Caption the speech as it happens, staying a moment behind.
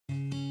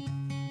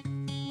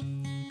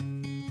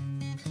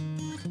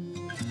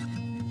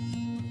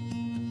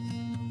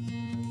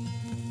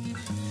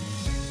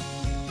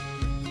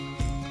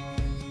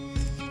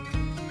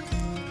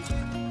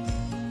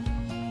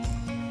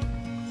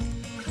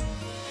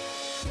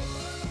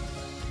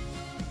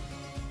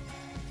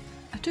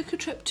took a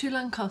trip to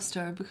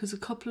Lancaster because a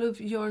couple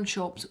of yarn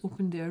shops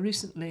opened there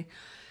recently.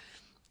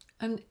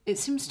 And it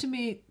seems to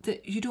me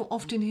that you don't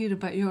often hear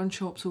about yarn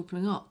shops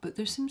opening up, but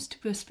there seems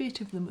to be a spate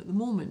of them at the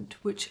moment,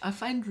 which I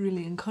find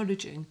really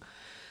encouraging,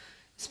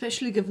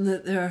 especially given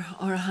that there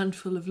are a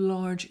handful of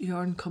large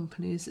yarn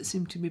companies that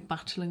seem to be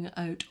battling it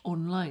out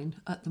online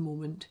at the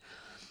moment.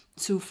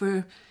 So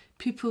for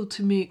people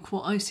to make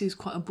what I see is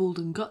quite a bold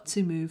and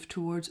gutsy move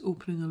towards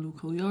opening a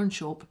local yarn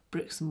shop,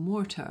 bricks and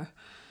mortar,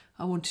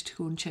 I wanted to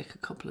go and check a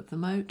couple of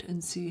them out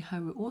and see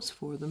how it was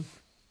for them.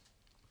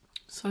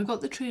 So I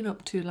got the train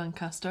up to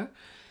Lancaster.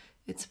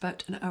 It's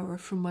about an hour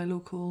from my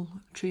local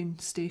train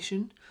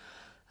station.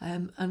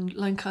 And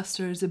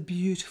Lancaster is a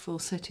beautiful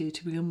city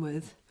to begin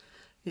with.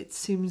 It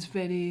seems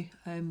very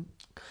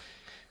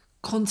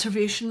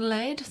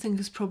conservation-led, I think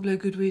is probably a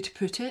good way to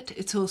put it.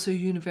 It's also a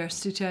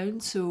university town,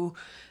 so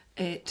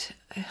it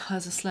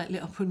has a slightly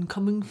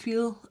up-and-coming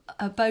feel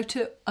about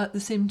it at the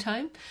same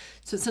time.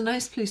 So it's a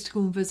nice place to go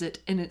and visit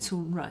in its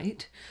own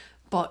right.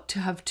 But to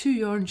have two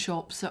yarn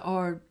shops that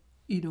are,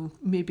 you know,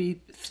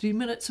 maybe 3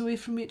 minutes away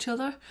from each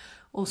other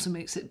also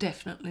makes it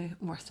definitely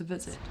worth a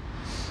visit.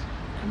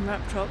 I'm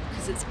wrapped up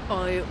because it's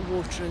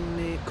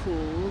eye-wateringly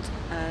cold,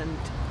 and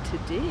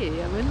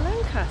today I'm in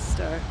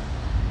Lancaster.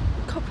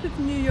 A couple of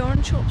new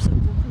yarn shops have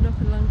opened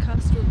up in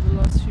Lancaster over the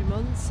last few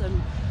months,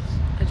 and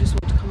I just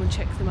want to come and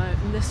check them out.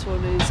 And this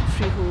one is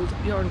Freehold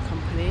Yarn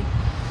Company.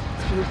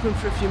 It's been open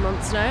for a few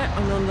months now,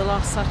 and on the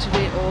last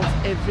Saturday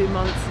of every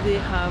month they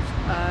have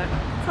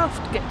a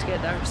craft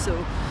get-together. So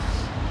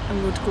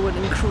I'm going to go in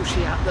and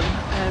crochet at them,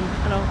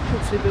 and I'll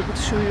hopefully be able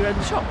to show you around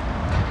the shop.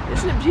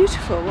 Isn't it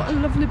beautiful? What a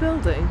lovely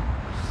building.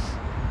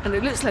 And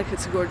it looks like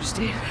it's a gorgeous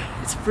day.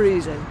 It's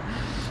freezing.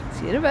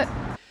 See you in a bit.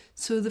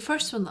 So the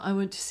first one that I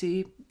went to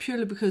see,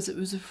 purely because it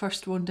was the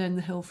first one down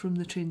the hill from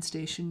the train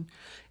station,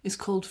 is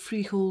called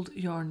Freehold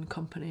Yarn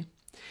Company.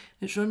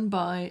 It's run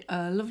by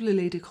a lovely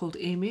lady called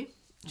Amy.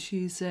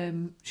 She's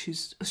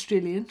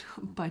Australian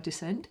by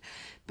descent,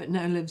 but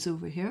now lives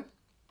over here.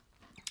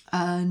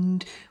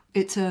 And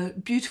it's a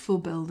beautiful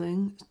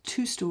building,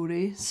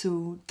 2-storey,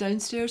 so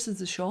downstairs is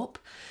the shop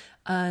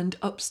and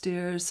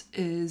upstairs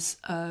is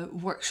a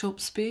workshop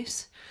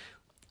space.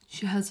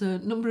 She has a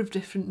number of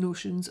different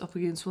notions up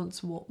against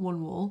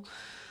one wall,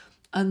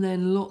 and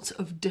then lots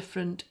of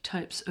different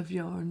types of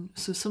yarn.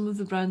 So some of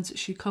the brands that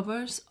she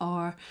covers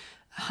are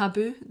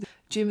Habu,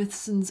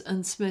 Jamieson's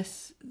and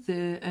Smith,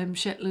 the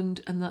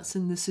Shetland, and that's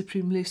in the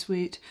Supreme Lace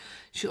Weight.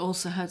 She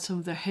also had some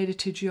of their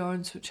heritage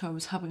yarns, which I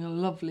was having a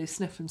lovely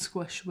sniff and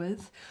squish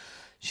with.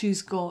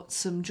 She's got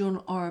some John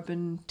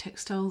Arbon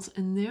textiles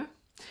in there.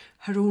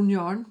 Her own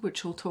yarn,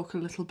 which I'll talk a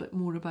little bit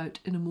more about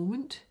in a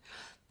moment.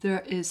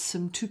 There is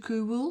some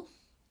Tuku wool,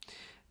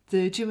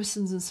 the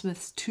Jamieson's and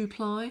Smith's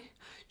 2-ply.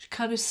 She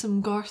carries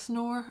some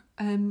Garthnor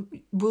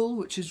wool,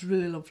 which is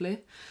really lovely.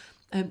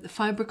 The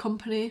Fibre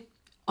Company,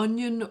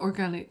 Onion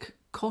Organic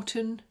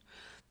Cotton,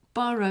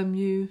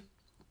 Baramu,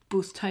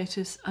 both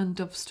Titus and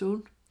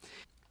Dovestone,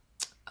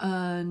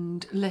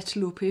 and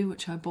Letalope,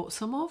 which I bought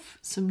some of,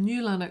 some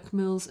new Lanark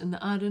mills in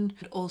the Arran,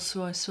 and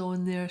also I saw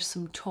in there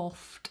some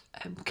Toft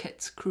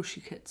kits,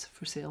 crochet kits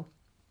for sale.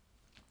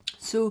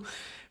 So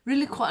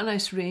really quite a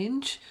nice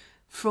range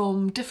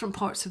from different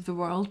parts of the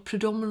world,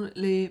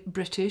 predominantly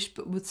British,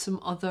 but with some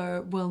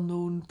other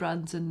well-known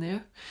brands in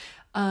there,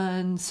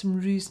 and some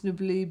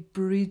reasonably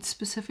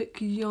breed-specific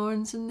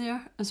yarns in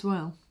there as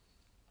well.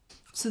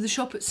 So the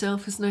shop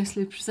itself is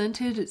nicely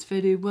presented, it's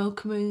very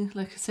welcoming,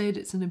 like I said,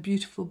 it's in a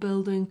beautiful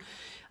building,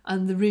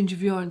 and the range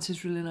of yarns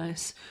is really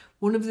nice.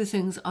 One of the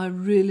things I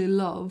really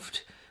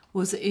loved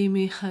was that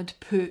Amy had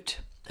put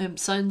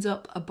signs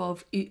up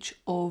above each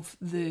of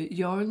the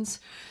yarns,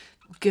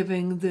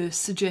 giving the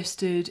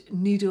suggested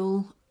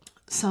needle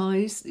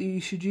size that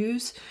you should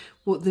use,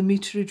 what the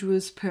meterage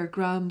was per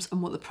grams,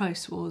 and what the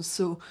price was.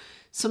 So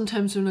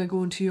sometimes when I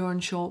go into yarn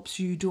shops,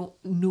 you don't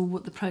know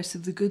what the price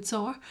of the goods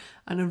are,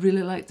 and I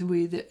really like the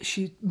way that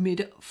she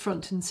made it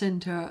front and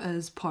centre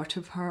as part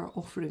of her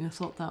offering. I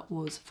thought that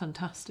was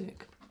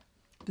fantastic.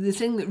 But the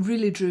thing that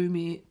really drew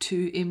me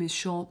to Amy's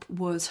shop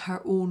was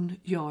her own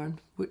yarn,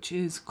 which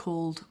is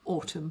called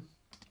Autumn.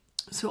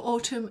 So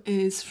Autumn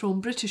is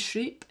from British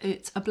Sheep.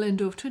 It's a blend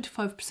of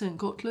 25%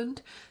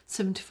 Gotland,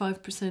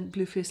 75%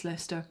 Blueface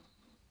Leicester.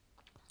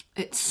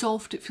 It's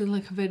soft, it feels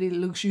like a very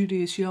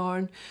luxurious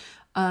yarn,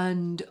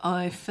 and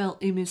I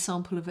felt Amy's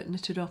sample of it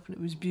knitted up and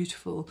it was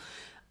beautiful,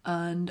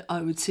 and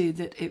I would say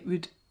that it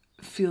would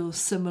feel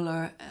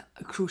similar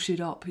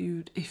crocheted up.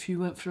 If you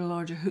went for a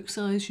larger hook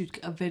size, you'd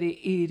get a very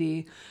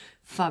airy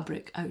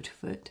fabric out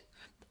of it.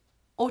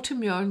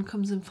 Autumn yarn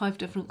comes in 5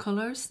 different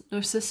colours: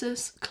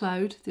 Narcissus,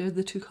 Cloud, they're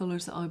the 2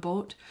 colours that I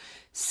bought,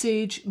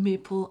 Sage,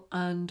 Maple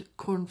and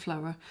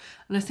Cornflower.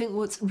 And I think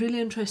what's really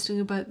interesting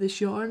about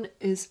this yarn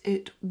is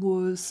it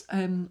was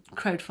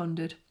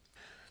crowdfunded.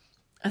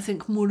 I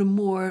think more and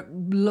more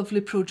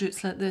lovely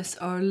projects like this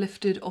are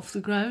lifted off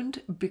the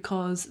ground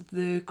because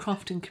the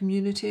crafting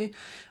community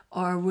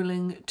are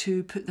willing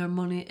to put their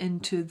money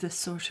into this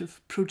sort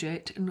of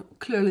project, and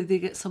clearly they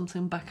get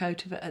something back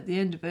out of it at the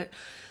end of it.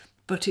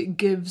 but it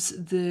gives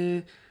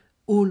the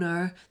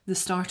owner the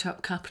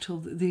startup capital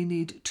that they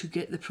need to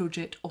get the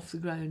project off the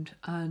ground.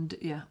 And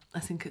yeah, I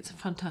think it's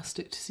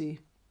fantastic to see.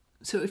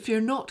 So if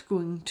you're not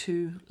going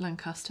to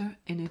Lancaster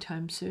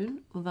anytime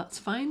soon, well, that's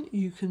fine.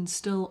 You can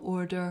still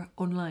order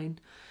online.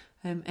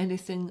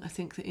 Anything I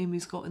think that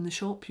Amy's got in the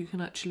shop, you can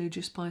actually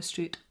just buy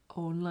straight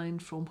online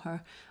from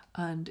her,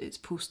 and it's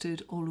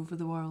posted all over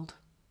the world.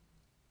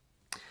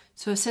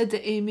 So I said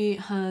that Amy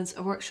has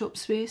a workshop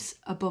space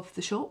above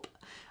the shop,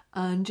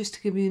 and just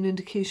to give you an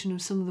indication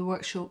of some of the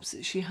workshops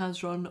that she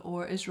has run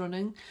or is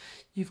running,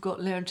 you've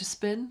got Learn to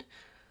Spin,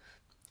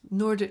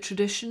 Nordic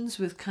Traditions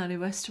with Carrie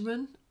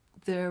Westerman.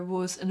 There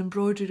was an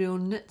embroidery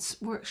on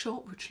knits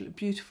workshop, which looked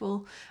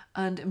beautiful,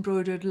 and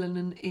embroidered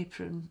linen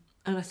apron.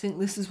 And I think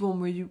this is one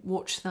where you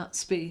watch that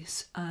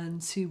space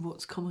and see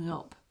what's coming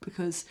up,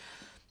 because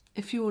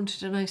if you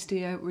wanted a nice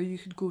day out where you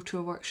could go to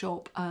a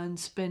workshop and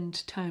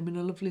spend time in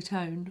a lovely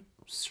town,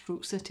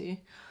 stroke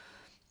city,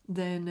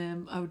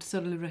 then I would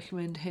thoroughly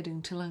recommend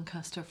heading to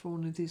Lancaster for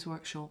one of these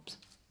workshops.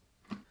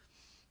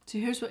 So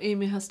here's what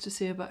Amy has to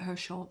say about her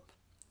shop.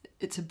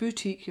 It's a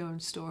boutique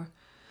yarn store.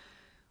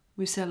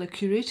 We sell a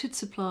curated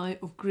supply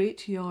of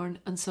great yarn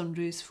and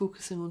sundries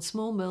focusing on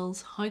small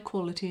mills, high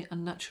quality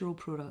and natural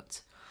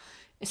products.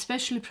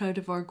 Especially proud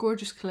of our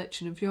gorgeous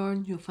collection of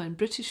yarn. You'll find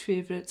British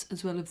favourites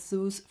as well as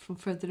those from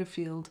further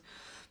afield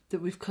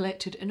that we've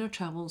collected in our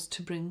travels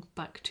to bring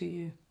back to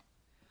you.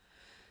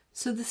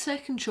 So the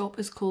second shop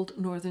is called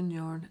Northern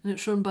Yarn, and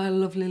it's run by a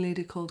lovely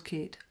lady called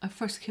Kate. I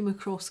first came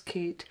across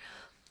Kate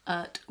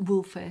at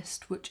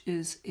Woolfest, which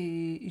is a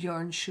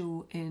yarn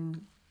show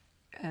in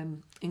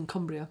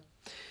Cumbria,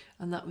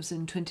 and that was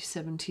in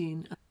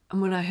 2017.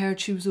 And when I heard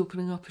she was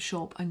opening up a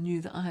shop, I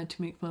knew that I had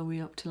to make my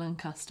way up to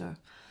Lancaster.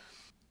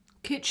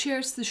 Kate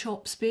shares the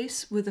shop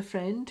space with a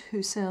friend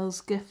who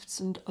sells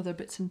gifts and other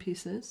bits and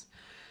pieces,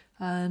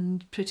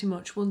 and pretty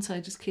much one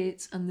side is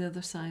Kate's and the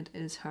other side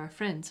is her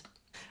friend's.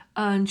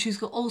 And she's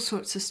got all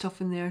sorts of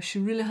stuff in there. She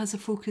really has a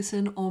focus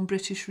in on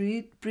British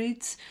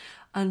breeds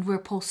and, where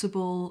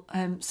possible,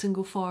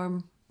 single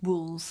farm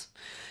wools.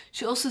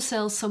 She also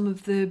sells some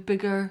of the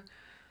bigger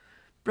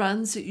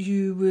brands that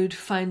you would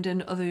find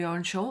in other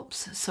yarn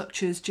shops,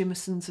 such as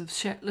Jameson's of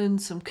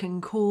Shetland, some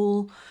King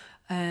Cole,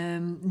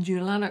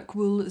 New Lanark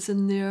wool is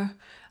in there,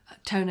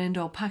 Townend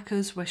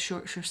alpacas, West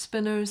Yorkshire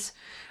spinners,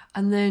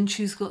 and then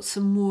she's got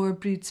some more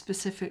breed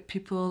specific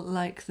people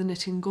like the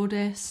Knitting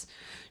Goddess.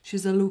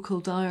 She's a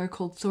local dyer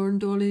called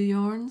Thorndolly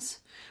Yarns.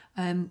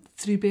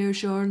 Three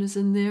Bears yarn is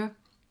in there.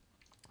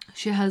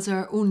 She has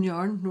her own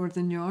yarn,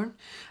 Northern Yarn,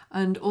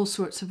 and all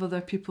sorts of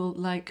other people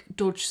like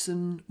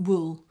Dodgson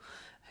Wool,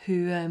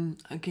 who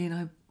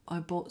again I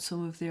bought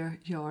some of their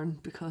yarn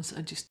because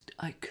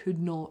I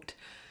could not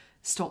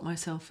stop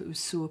myself, it was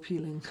so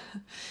appealing.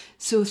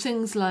 So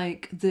things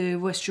like the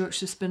West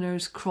Yorkshire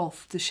Spinners,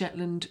 Croft, the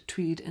Shetland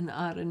Tweed and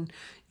Arran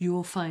you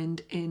will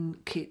find in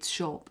Kate's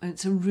shop, and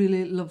it's a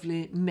really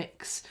lovely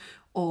mix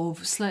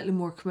of slightly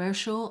more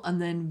commercial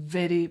and then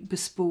very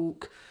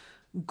bespoke,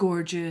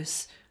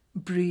 gorgeous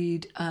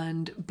breed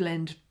and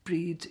blend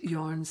breed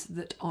yarns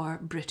that are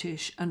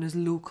British and as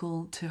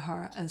local to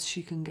her as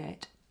she can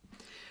get.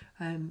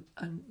 And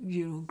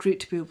you know, great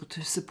to be able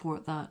to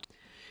support that.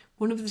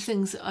 One of the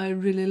things that I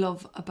really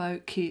love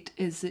about Kate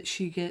is that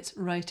she gets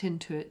right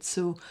into it.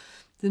 So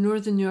the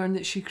Northern Yarn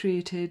that she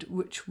created,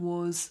 which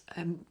was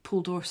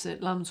Poole Dorset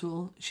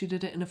lambswool, she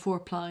did it in a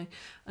 4-ply,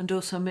 and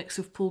also a mix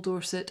of Poole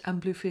Dorset and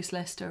Blueface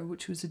Leicester,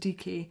 which was a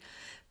DK.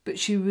 But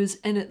she was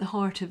in at the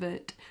heart of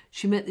it.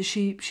 She met the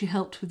sheep, she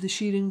helped with the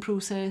shearing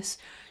process,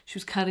 she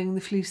was carrying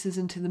the fleeces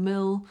into the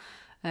mill.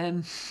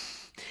 And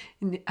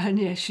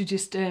yeah,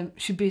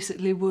 she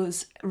basically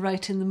was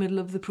right in the middle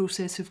of the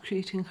process of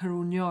creating her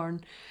own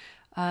yarn.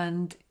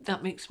 And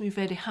that makes me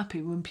very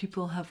happy when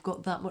people have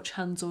got that much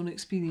hands-on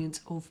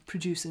experience of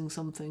producing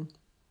something.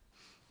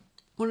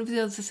 One of the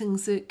other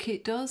things that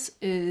Kate does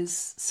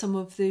is some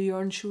of the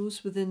yarn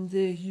shows within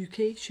the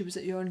UK. She was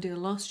at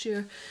Yarndale last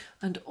year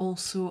and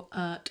also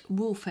at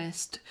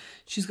Woolfest.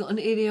 She's got an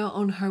area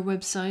on her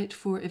website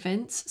for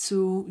events,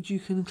 so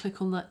you can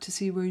click on that to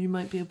see where you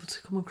might be able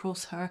to come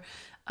across her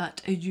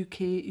at a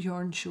UK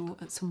yarn show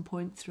at some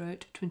point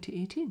throughout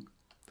 2018.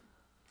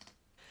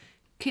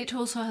 Kate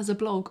also has a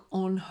blog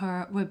on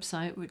her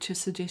website, which I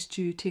suggest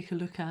you take a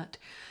look at,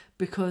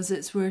 because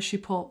it's where she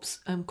pops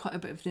quite a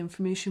bit of the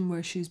information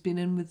where she's been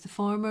in with the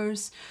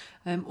farmers,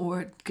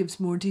 or it gives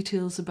more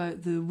details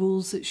about the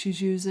wools that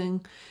she's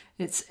using.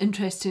 It's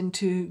interesting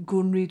to go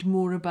and read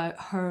more about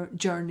her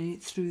journey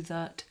through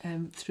that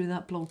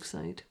blog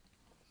site.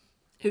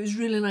 It was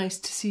really nice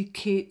to see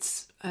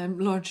Kate's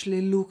largely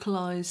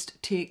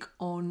localised take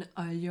on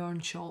a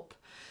yarn shop.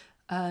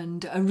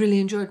 And I really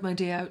enjoyed my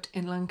day out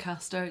in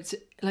Lancaster. It's,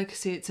 like I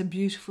say, it's a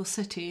beautiful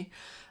city,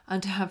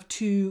 and to have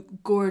two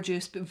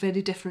gorgeous but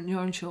very different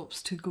yarn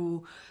shops to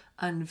go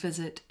and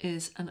visit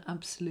is an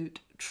absolute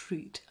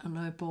treat. And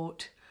I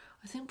bought,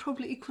 I think,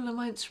 probably equal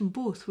amounts from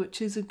both, which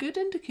is a good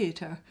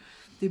indicator.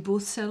 They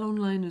both sell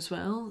online as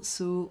well,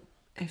 so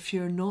if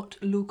you're not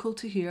local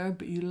to here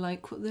but you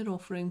like what they're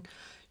offering,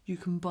 you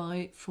can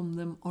buy from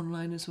them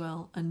online as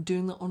well, and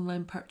doing the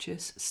online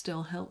purchase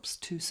still helps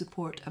to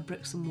support a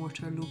bricks and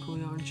mortar local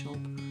yarn shop.